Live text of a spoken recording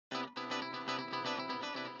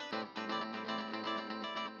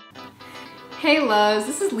Hey loves,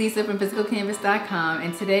 this is Lisa from PhysicalCanvas.com,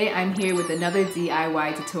 and today I'm here with another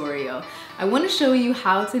DIY tutorial. I want to show you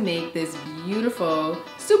how to make this beautiful,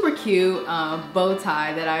 super cute bow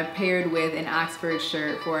tie that I've paired with an Oxford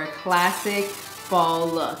shirt for a classic fall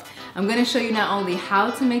look. I'm going to show you not only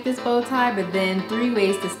how to make this bow tie, but then 3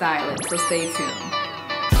 ways to style it, so stay tuned.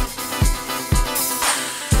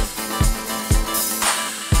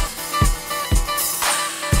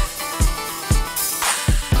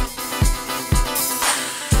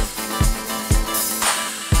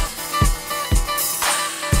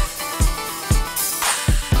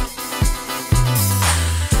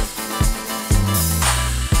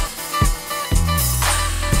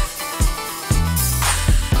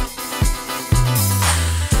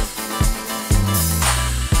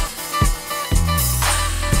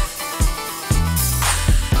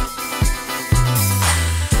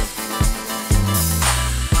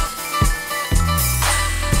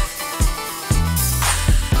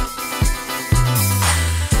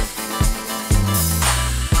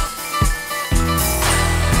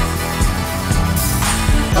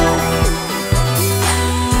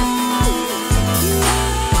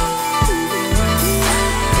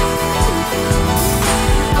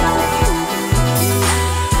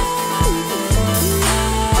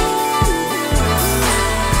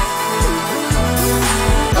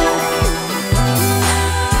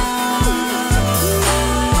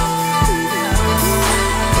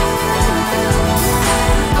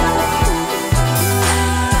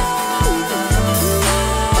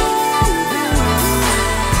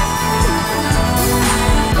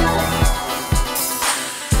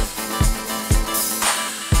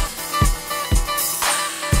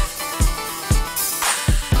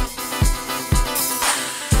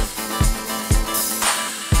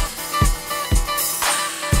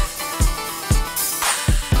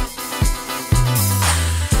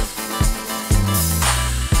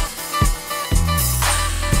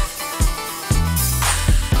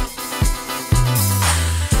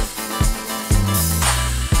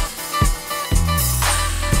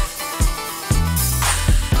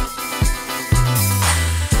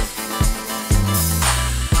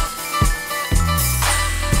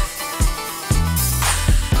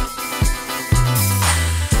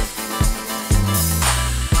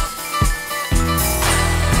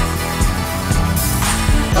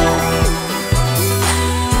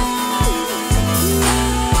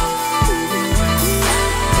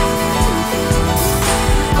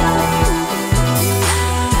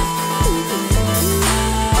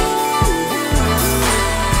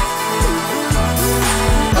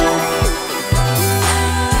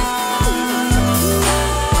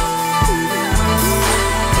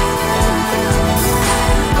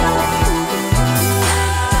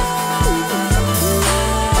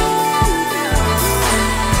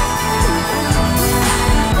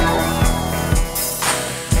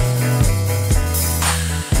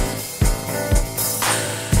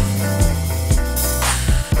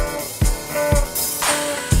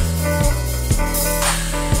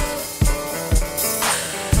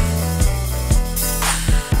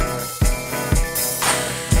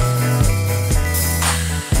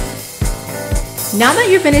 Now that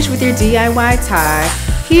you're finished with your DIY tie,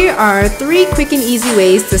 here are 3 quick and easy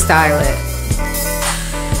ways to style it.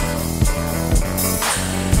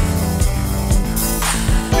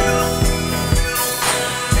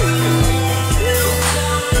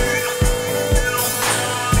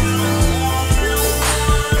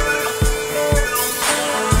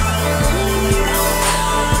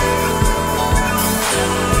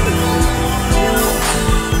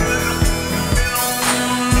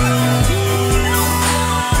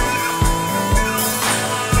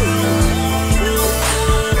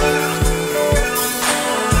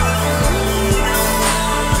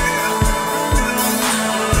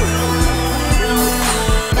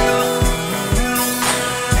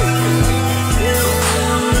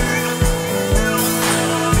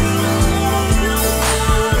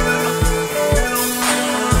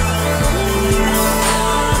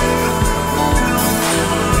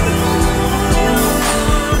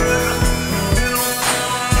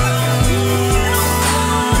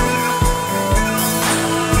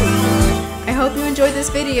 Enjoyed this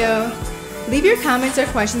video. Leave your comments or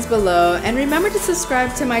questions below, and remember to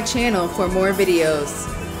subscribe to my channel for more videos.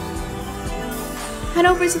 Head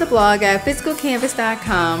over to the blog at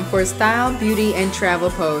PhysicalCanvas.com for style, beauty, and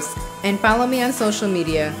travel posts, and follow me on social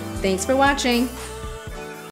media. Thanks for watching.